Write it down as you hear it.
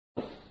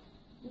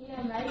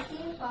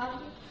turkey,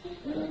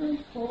 barbecue,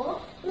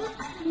 pork,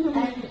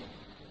 and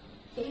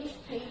cheese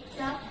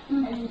pizza,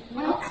 and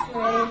milk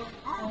bread,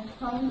 and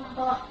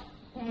corn-pot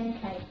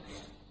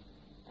pancakes.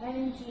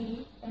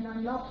 OMG, and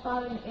I'm not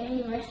following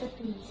any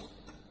recipes.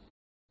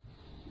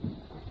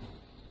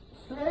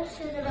 First,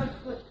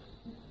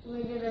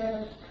 we're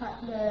gonna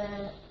cut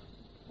the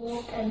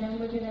pork, and then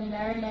we're gonna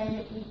marinate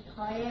it with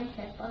cayenne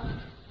pepper,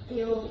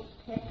 dill,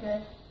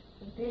 pepper,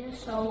 a bit of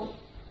salt,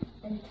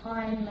 and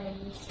thyme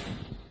maybe.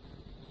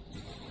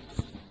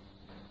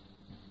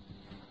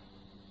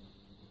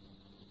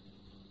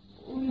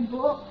 We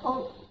bought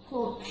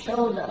pork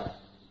shoulder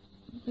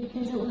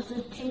because it was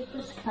the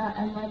cheapest cut,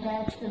 and my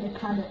dad's gonna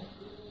cut it.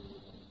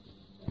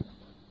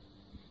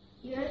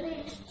 Here are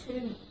these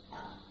two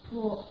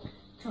pork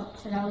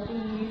chops that I'll be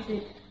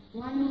using.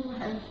 One will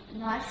have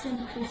nice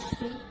and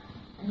crispy,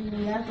 and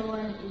the other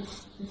one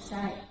is the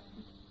same.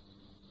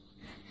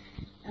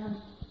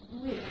 I'm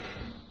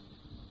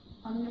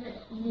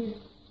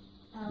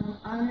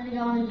gonna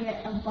go and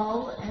get a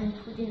bowl and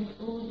put in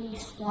all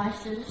these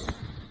spices,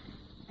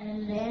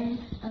 and then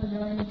I'm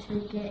going to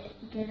get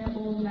it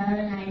all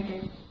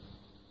marinated.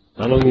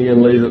 How long are you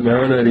going to leave it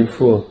marinating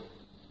for?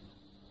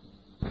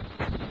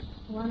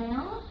 1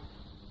 hour?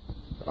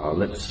 Oh,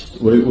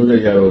 we're going to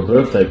go to a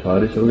birthday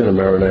party, so we're going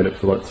to marinate it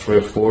for like 3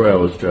 or 4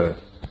 hours, Joe.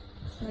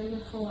 3 or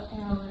 4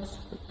 hours.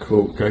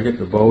 Cool. Go get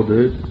the bowl,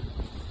 dude.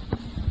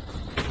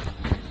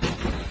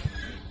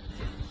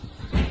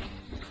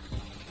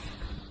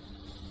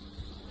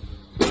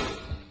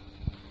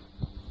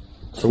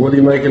 So what are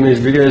you making these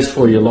videos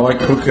for? You like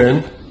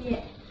cooking?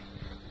 Yeah.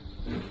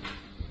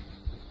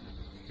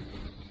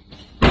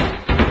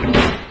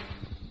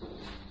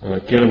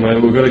 Alright, get them,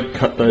 mate. We've got to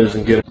cut those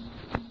and get them.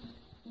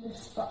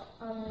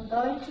 I'm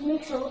going to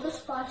mix all the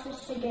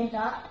spices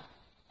together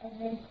and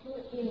then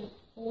put in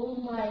all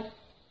my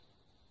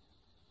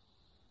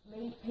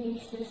meat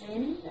pieces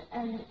in,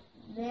 and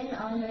then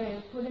I'm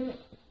going to put them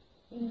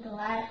in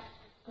Glad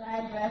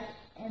wrap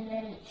and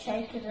then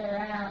shake it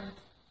around.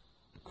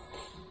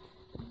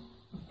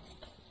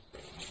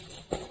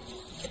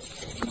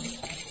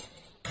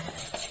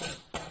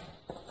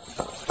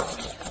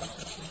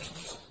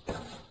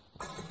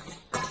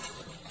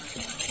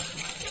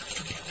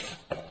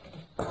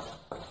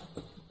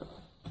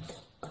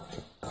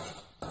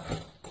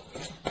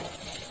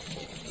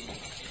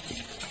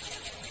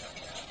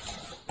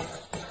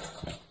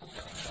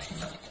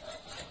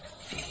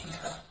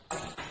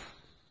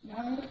 Now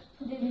I'm going to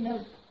put in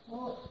the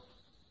pork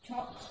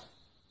chops.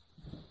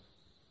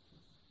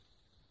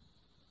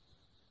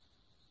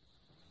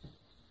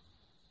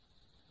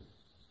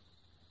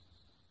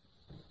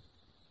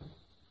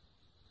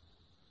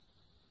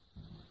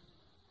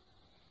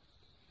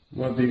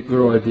 Might be a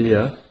good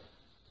idea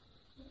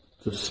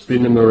to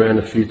spin them around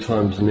a few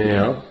times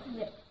now.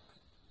 Yeah.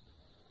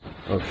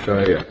 I'll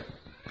show you.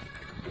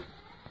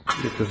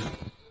 Because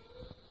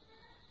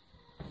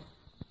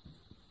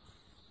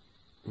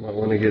might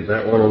want to get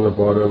that one on the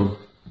bottom.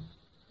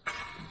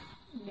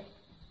 Yeah.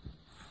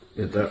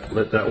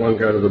 Let that one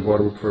go to the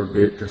bottom for a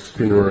bit, just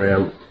spin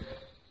around.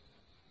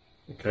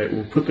 Okay,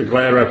 we'll put the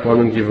Glad wrap on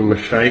and give them a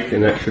shake,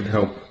 and that should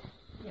help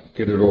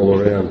get it all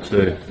around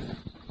too.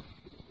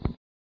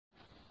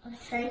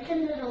 I've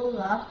shaken it all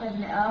up, and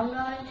now I'm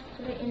going to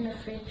put it in the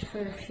fridge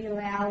for a few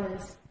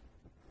hours.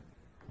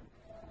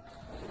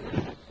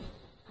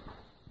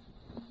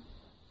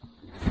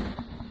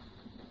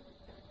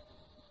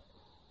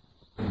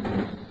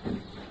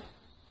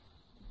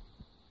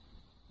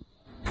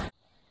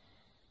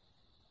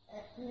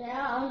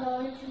 Now I'm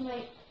going to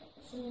make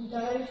some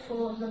dough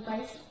for the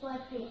base of my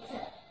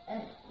pizza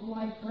and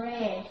my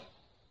bread.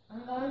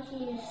 I'm going to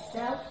use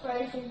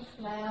self-frozen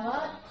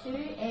flour,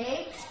 2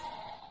 eggs,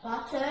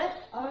 butter,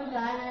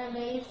 oregano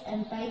leaves,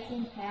 and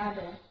baking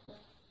powder.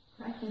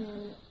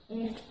 Cracking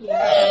egg here.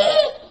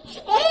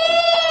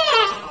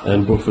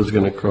 And Buffer's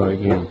going to cry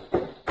again.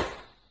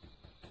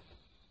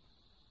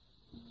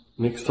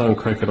 Next time,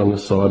 crack it on the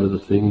side of the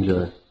thing,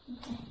 Joe.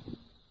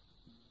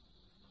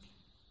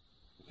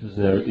 Because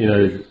now,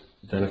 you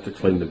don't have to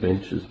clean the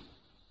benches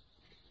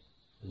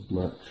as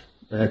much.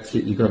 That's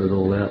it, you got it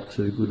all out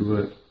too. Good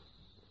work.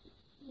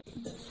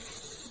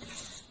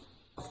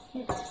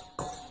 Let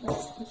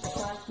the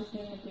spices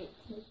in a bit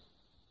too.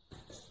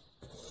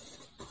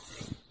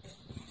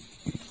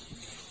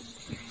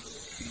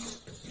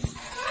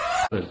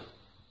 Good.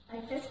 I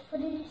just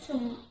put in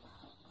some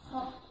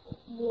hot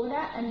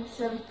water and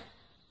some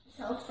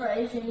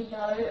self-frozen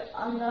dough.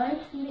 I'm going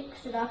to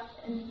mix it up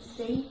and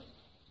see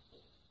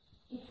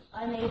if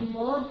I need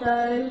more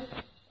dough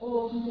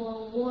or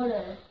more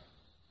water.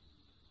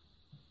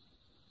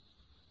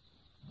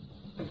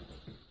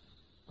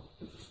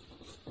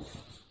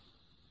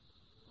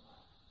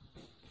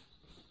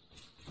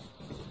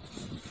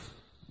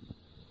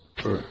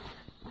 Sure.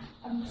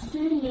 I'm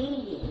still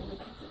kneading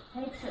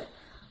because it takes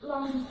a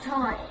long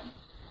time.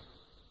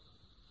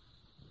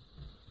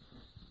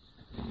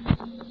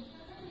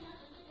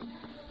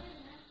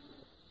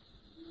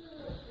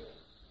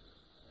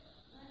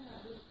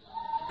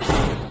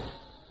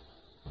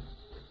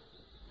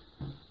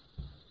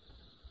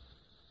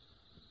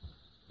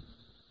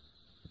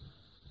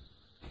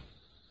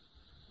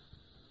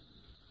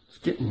 It's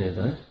getting there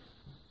though.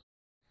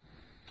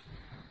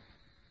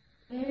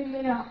 In a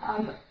minute,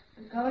 I'm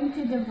going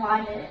to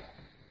divide it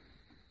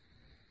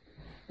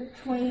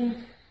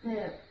between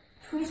the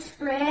twist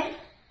bread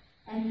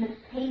and the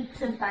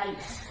pizza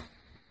base.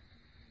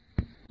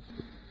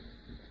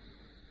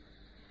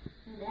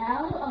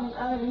 Now I'm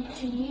going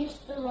to use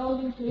the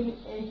rolling pin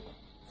and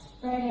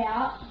spread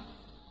out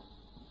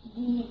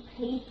the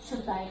pizza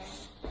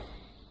base.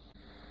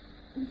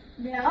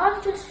 Now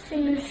I've just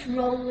finished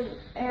rolling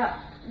out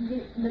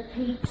the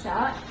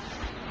pizza.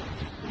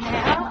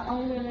 Now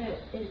I'm going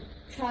to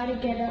try to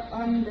get it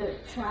on the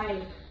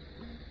tray.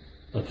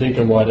 I think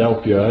I might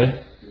help you,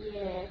 eh?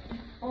 Yeah.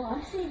 Oh,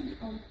 I said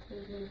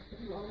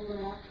roll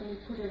it up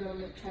and put it on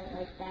the tray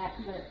like that,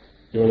 but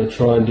You want to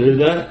try and do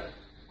that?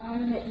 I'll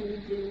let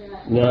you do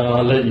that. No,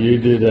 I'll let you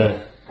do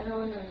that. I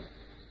don't know.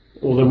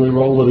 Well, then we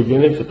roll it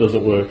again if it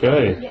doesn't work, eh?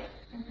 Yeah. Okay.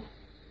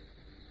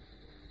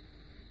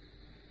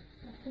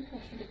 I think I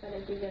should have got a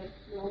bigger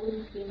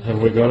rolling pin.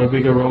 Have we got a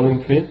bigger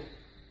rolling pin?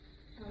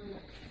 I'm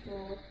not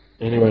sure.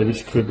 Anyway,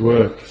 this could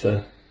work,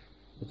 so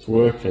it's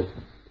working.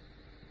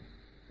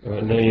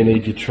 Alright, now you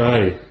need your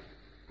tray.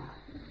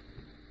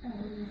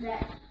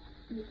 That.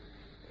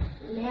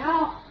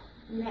 Now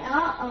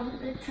I'm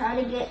going to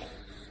try to get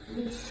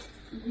this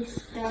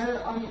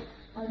dough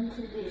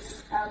onto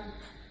this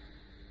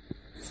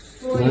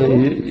No,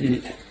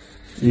 foil.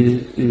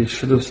 you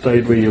should have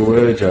stayed where you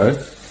were, Joe.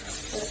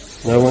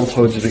 No one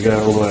told you to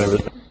go all over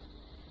it.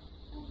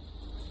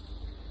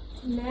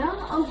 Now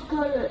I've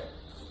got it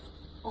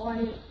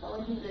on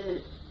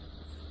the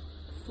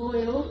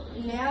foil.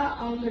 Now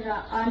I'm going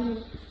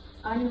to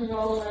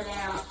unroll it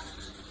out.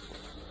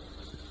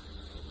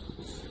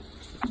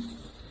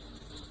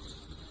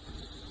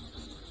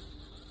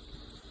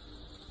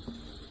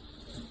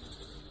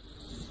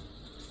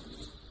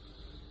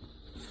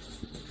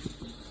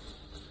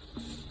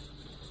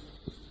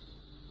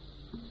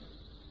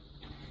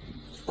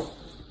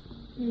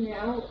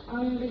 Now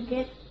I'm going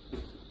to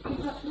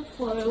pick up the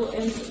foil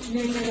and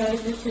bring it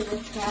over to the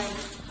tray.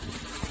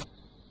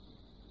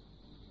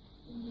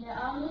 Now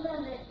I'm going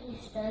to let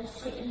this dough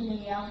sit in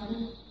the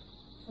oven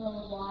for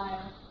a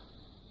while.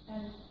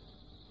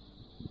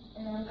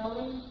 And I'm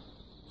going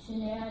to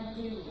now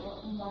do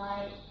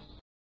my...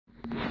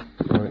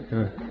 Alright,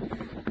 go.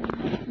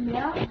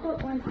 Now I've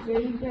got my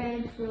 3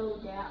 breads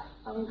rolled out.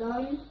 I'm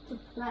going to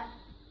plait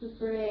the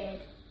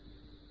bread.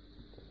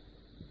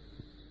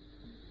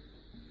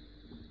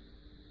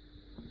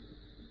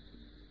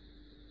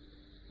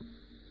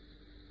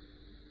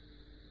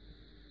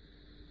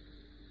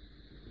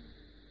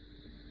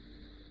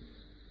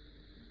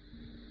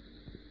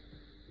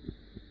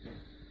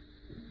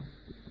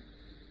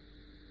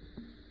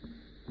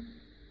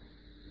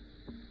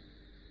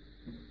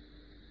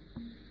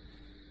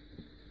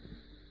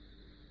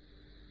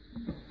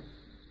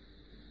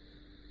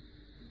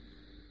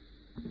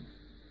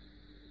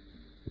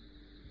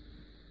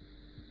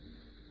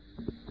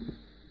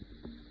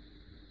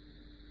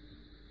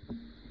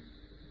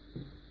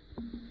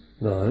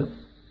 No.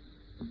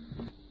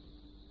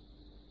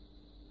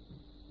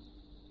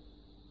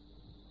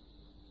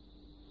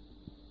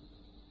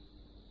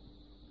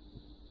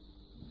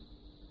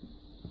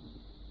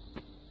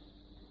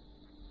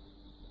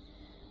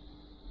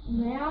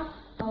 Now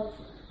I've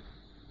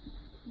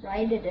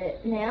braided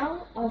it.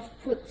 Now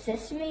I've put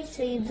sesame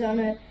seeds on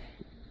it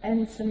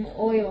and some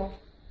oil.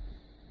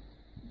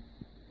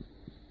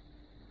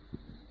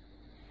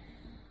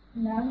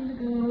 Now I'm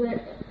going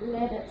to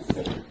let it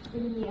sit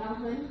in the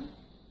oven.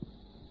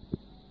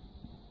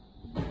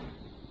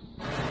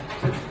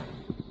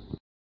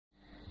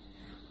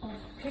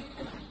 I've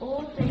picked up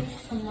all these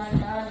from my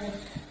garden.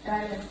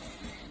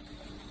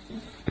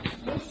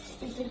 This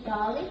is a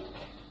garlic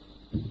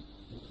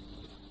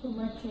for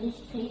my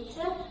cheese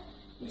pizza.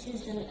 This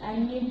is an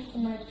onion for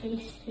my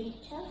cheese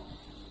pizza.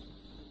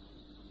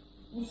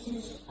 This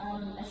is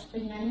a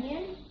spring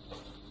onion.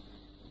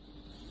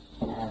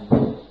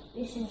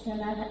 This is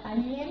another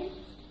onion.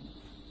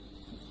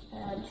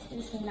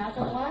 This is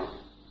another one.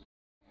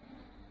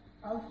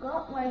 I've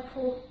got my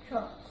pork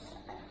chops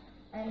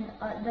and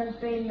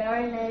they've been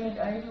marinated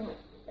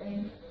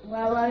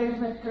well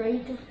over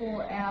 3 to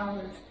 4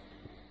 hours.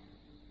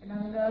 And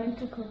I'm going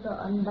to cook it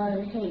on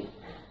low heat.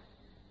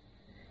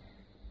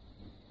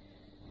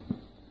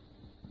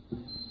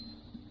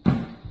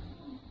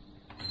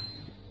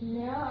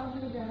 Now I'm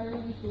going to go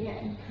over here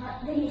and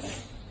cut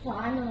these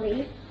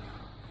finely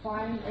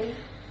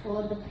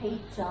for the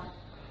pizza.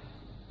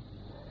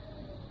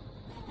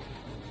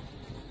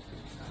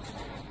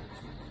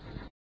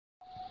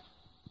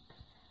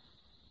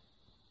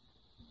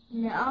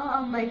 Now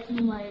I'm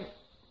making my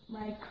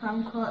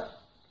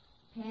crumb-cut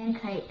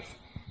pancakes,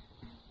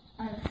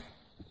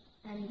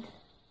 and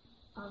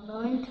I'm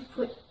going to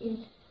put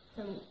in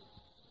some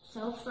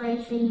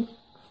self-raising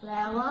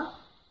flour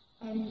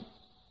and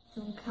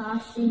some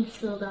casting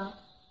sugar.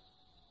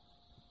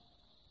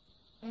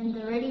 And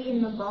already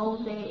in the bowl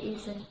there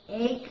is an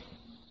egg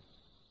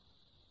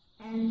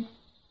and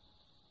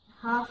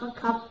half a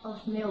cup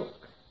of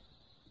milk.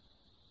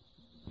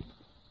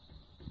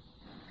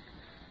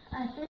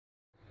 I think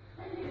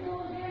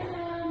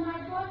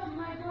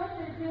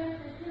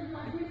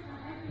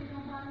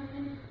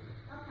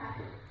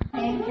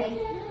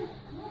pancake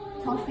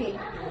toffee.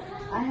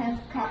 I have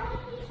cut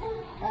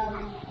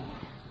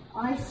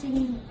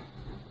icing,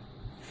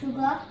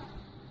 sugar,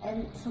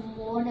 and some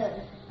water.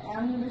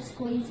 I'm going to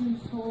squeeze in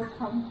 4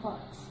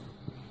 kumquats.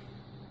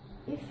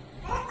 If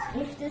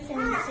there's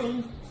any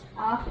seeds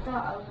after,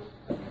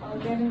 I'll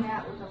get them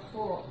out with a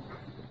fork.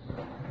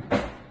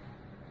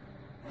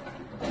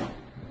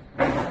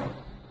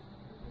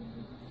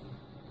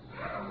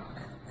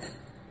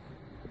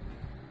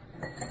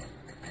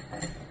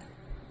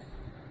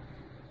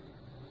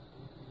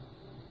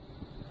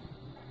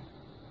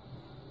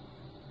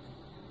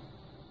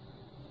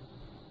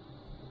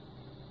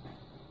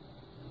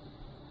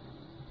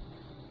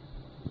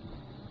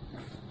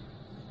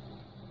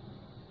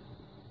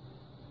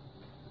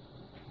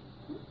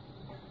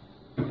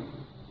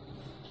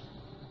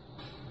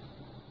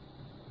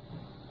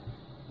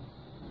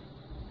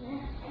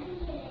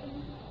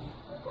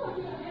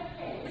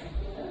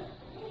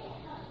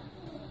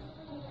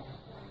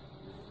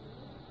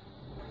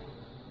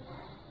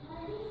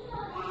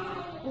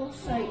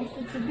 Also, if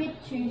it's a bit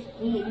too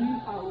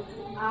thin, I'll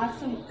add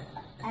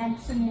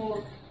some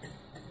more.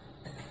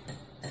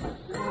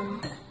 I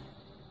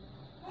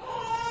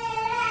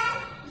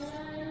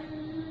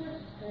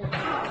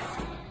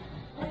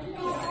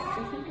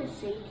think a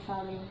seed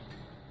fell in.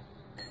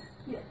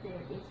 Yep, there it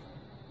is.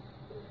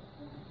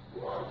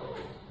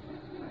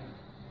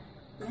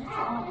 That's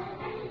all.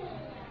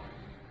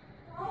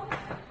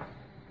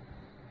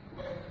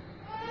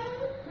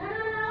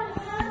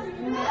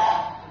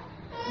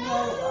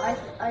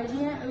 I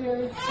didn't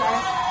really say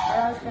that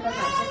I was going to make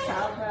the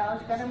salad, but I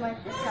was going to make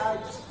the salad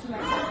just to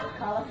make it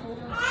colourful.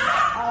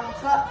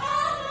 I've got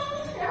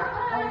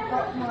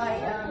my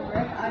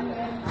red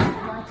onions,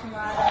 my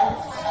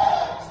tomatoes,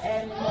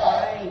 and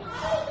my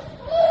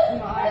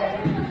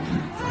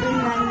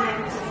spring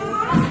onions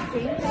and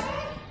things.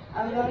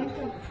 I'm going to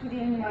put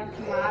in my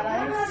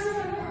tomatoes.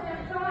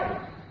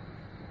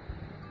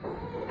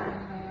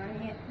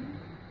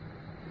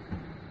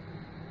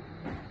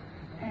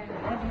 And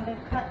I'm going to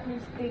cut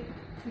this big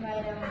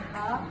tomato in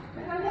half.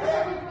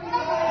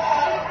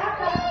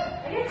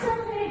 It's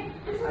something.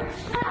 It's like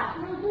sharp.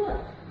 No good.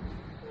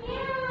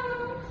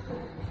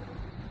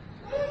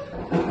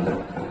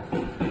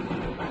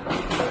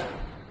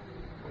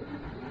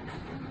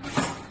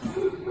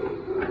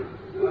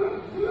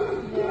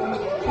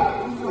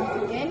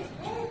 Again.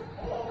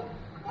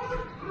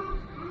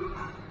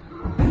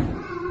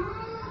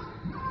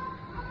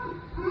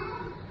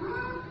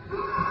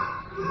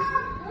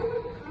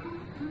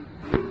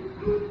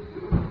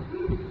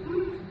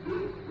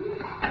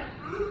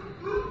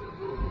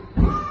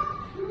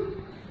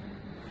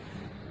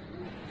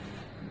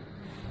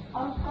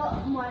 I've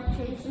got my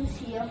cheeses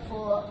here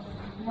for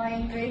my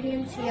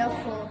ingredients here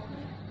for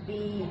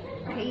the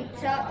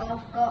pizza.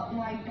 I've got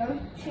my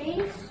goat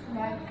cheese,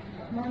 my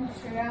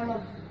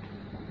mozzarella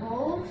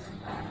balls,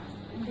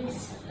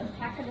 this a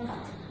packet of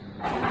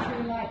if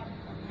you like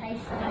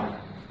tasty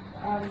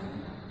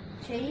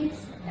cheese,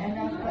 and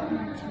I've got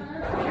my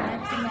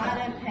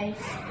tomato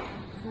paste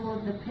for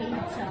the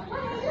pizza.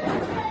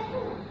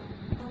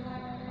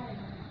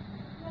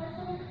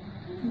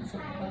 It's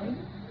okay.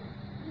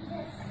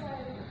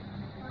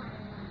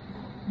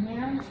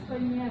 Now I'm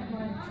spreading out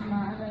my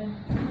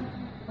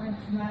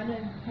tomato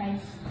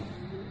paste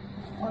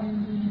on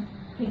the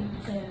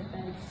pizza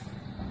base.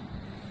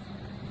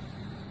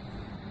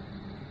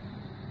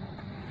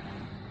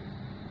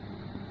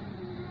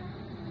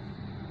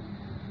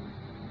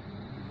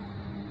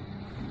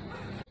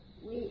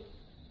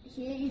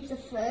 Here is the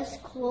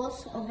first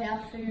course of our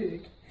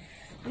food.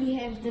 We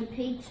have the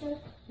pizza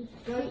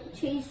with goat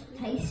cheese,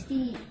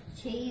 tasty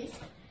cheese,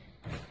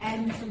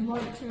 and some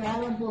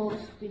mozzarella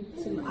balls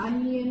with some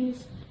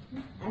onions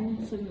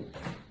and some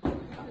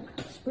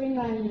spring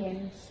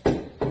onions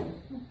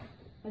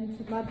and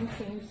some other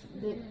things,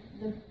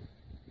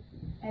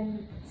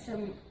 and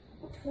some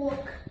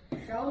pork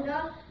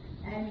shoulder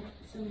and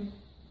some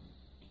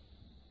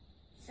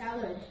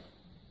salad.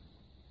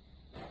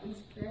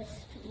 Is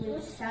dressed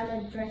with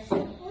salad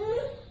dressing.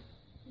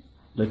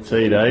 Let's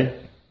eat, eh?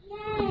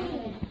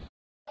 Yay!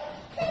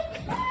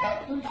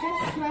 We've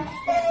just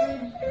smashed the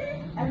food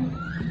and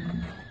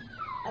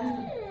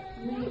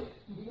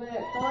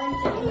we're going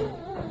to eat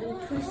the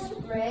crisp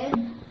bread.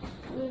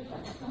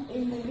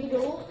 In the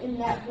middle, in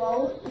that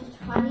bowl, is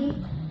honey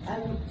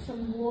and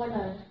some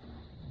water.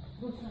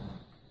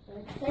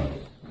 Okay.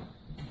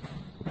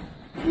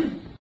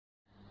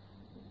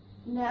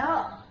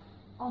 Now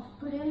I've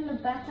put in the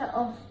batter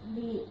of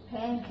the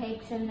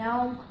pancakes, and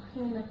now I'm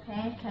cooking the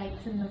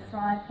pancakes in the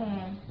fry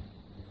pan.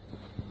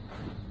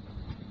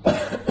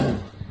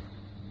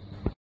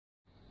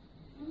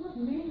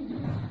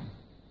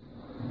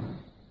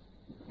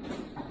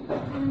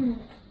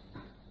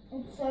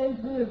 It's so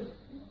good.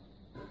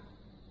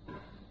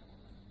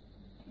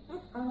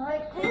 I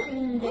like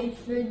cooking these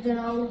foods, and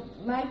I'll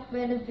make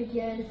better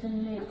videos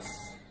than this.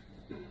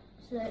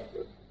 So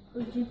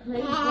Would you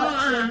please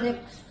watch the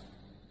next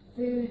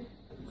food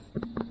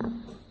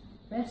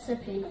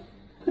recipe?